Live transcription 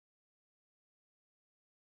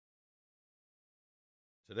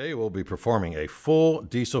Today we'll be performing a full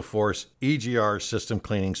Diesel Force EGR system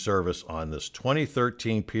cleaning service on this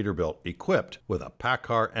 2013 Peterbilt equipped with a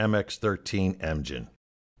PACCAR MX13 engine.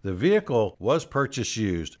 The vehicle was purchased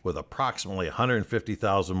used with approximately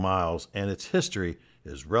 150,000 miles and its history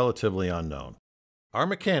is relatively unknown. Our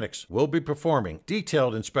mechanics will be performing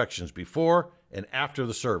detailed inspections before and after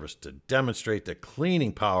the service to demonstrate the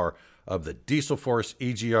cleaning power of the Diesel Force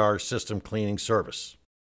EGR system cleaning service.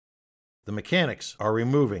 The mechanics are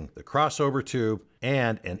removing the crossover tube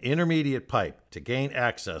and an intermediate pipe to gain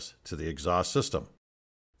access to the exhaust system.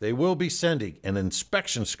 They will be sending an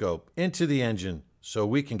inspection scope into the engine so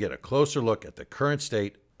we can get a closer look at the current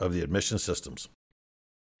state of the emission systems.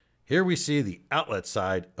 Here we see the outlet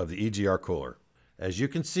side of the EGR cooler. As you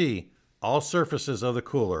can see, all surfaces of the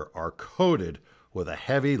cooler are coated with a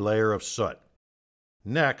heavy layer of soot.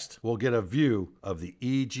 Next, we'll get a view of the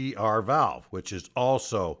EGR valve, which is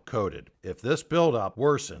also coated. If this buildup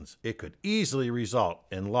worsens, it could easily result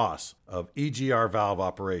in loss of EGR valve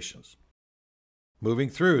operations. Moving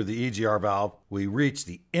through the EGR valve, we reach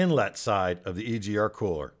the inlet side of the EGR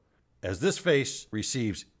cooler. As this face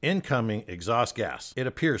receives incoming exhaust gas, it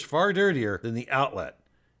appears far dirtier than the outlet.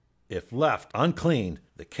 If left uncleaned,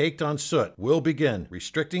 the caked-on soot will begin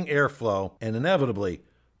restricting airflow and inevitably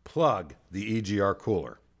plug the EGR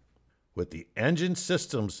cooler. With the engine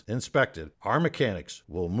systems inspected, our mechanics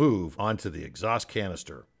will move onto the exhaust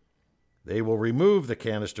canister. They will remove the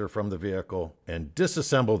canister from the vehicle and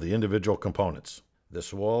disassemble the individual components.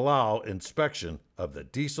 This will allow inspection of the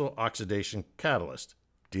diesel oxidation catalyst,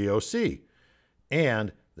 DOC,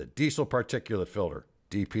 and the diesel particulate filter,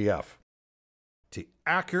 DPF. To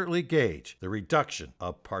accurately gauge the reduction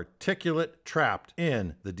of particulate trapped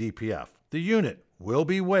in the DPF, the unit will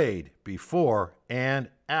be weighed before and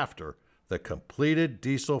after the completed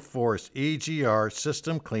Diesel Force EGR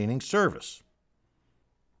system cleaning service.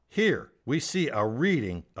 Here we see a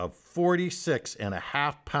reading of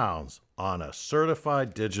 46.5 pounds on a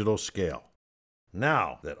certified digital scale.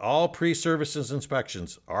 Now that all pre-services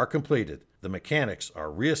inspections are completed, the mechanics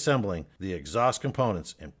are reassembling the exhaust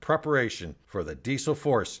components in preparation for the Diesel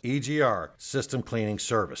Force EGR system cleaning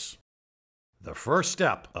service. The first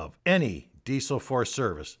step of any Diesel Force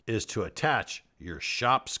service is to attach your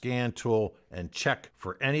shop scan tool and check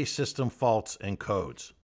for any system faults and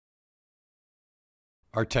codes.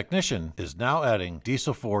 Our technician is now adding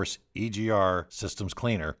Diesel Force EGR Systems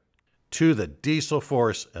Cleaner to the Diesel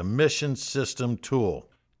Force Emission System tool.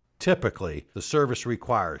 Typically, the service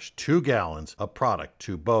requires 2 gallons of product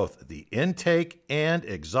to both the intake and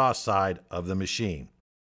exhaust side of the machine.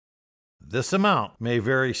 This amount may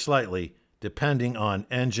vary slightly depending on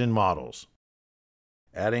engine models.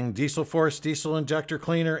 Adding Diesel Force Diesel Injector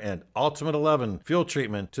Cleaner and Ultimate 11 fuel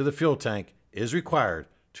treatment to the fuel tank is required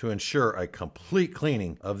to ensure a complete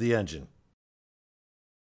cleaning of the engine.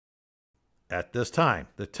 At this time,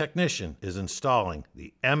 the technician is installing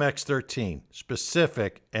the MX13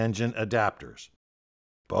 specific engine adapters.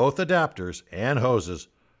 Both adapters and hoses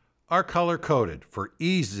are color-coded for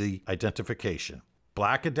easy identification.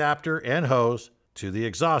 Black adapter and hose to the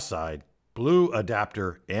exhaust side, blue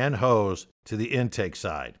adapter and hose to the intake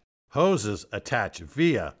side. Hoses attach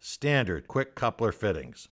via standard quick coupler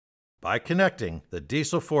fittings. By connecting the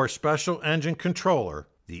Diesel Force Special Engine Controller,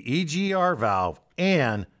 the EGR valve,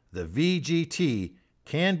 and the VGT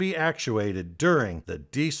can be actuated during the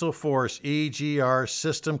Diesel Force EGR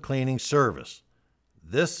system cleaning service.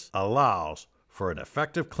 This allows for an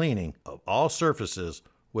effective cleaning of all surfaces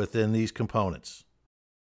within these components.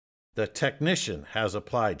 The technician has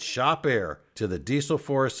applied shop air to the Diesel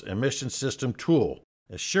Force Emission System tool,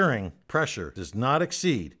 assuring pressure does not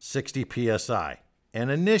exceed 60 psi, and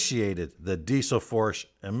initiated the Diesel Force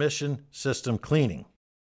Emission System cleaning.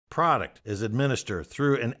 Product is administered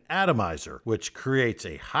through an atomizer, which creates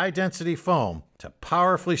a high-density foam to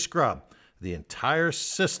powerfully scrub the entire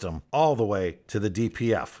system all the way to the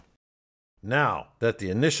DPF. Now that the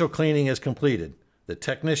initial cleaning is completed, the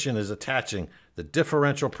technician is attaching the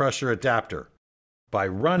differential pressure adapter. By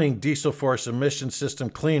running Diesel Force Emission System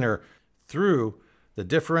Cleaner through the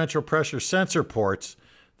differential pressure sensor ports,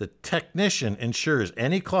 the technician ensures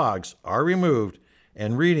any clogs are removed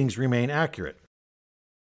and readings remain accurate.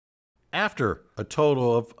 After a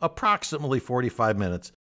total of approximately 45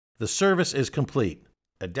 minutes, the service is complete.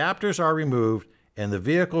 Adapters are removed and the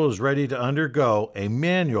vehicle is ready to undergo a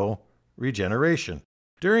manual regeneration.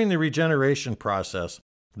 During the regeneration process,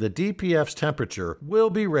 the DPF's temperature will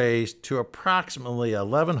be raised to approximately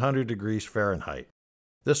 1100 degrees Fahrenheit.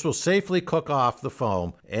 This will safely cook off the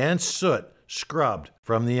foam and soot scrubbed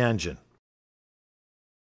from the engine.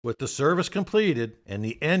 With the service completed and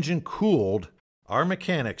the engine cooled, our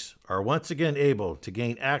mechanics are once again able to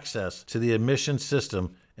gain access to the emission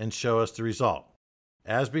system and show us the result.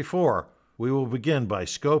 As before, we will begin by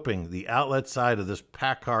scoping the outlet side of this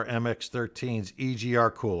PACCAR MX13's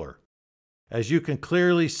EGR cooler. As you can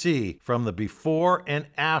clearly see from the before and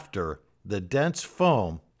after, the dense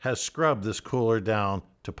foam has scrubbed this cooler down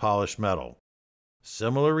to polished metal.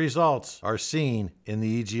 Similar results are seen in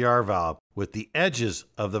the EGR valve, with the edges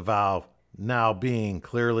of the valve now being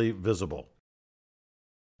clearly visible.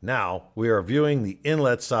 Now we are viewing the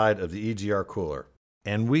inlet side of the EGR cooler,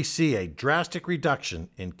 and we see a drastic reduction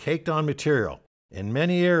in caked-on material. In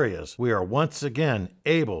many areas, we are once again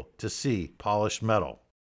able to see polished metal.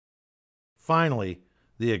 Finally,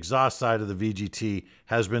 the exhaust side of the VGT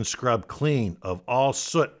has been scrubbed clean of all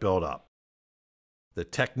soot buildup. The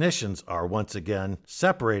technicians are once again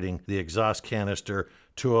separating the exhaust canister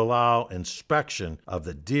to allow inspection of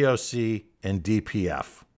the DOC and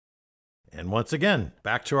DPF. And once again,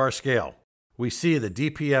 back to our scale. We see the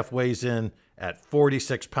DPF weighs in at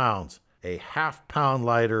 46 pounds, a half-pound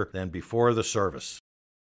lighter than before the service.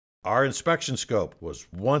 Our inspection scope was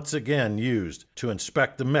once again used to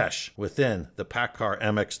inspect the mesh within the PACCAR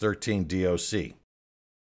MX13 DOC.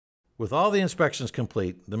 With all the inspections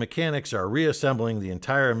complete, the mechanics are reassembling the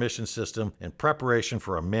entire emission system in preparation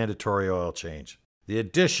for a mandatory oil change. The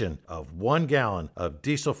addition of 1 gallon of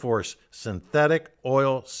Diesel Force synthetic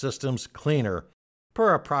oil systems cleaner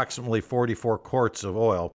per approximately 44 quarts of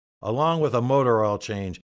oil, along with a motor oil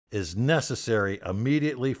change, is necessary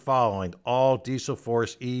immediately following all Diesel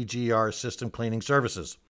Force EGR system cleaning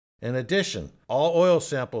services. In addition, all oil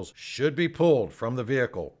samples should be pulled from the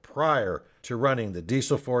vehicle prior to running the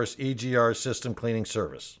Diesel Force EGR system cleaning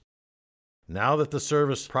service. Now that the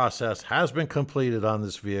service process has been completed on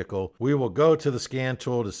this vehicle, we will go to the scan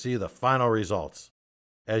tool to see the final results.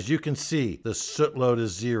 As you can see, the soot load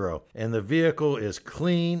is 0 and the vehicle is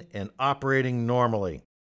clean and operating normally.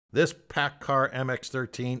 This PACCAR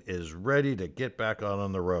MX13 is ready to get back out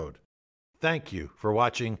on the road. Thank you for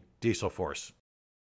watching Diesel Force.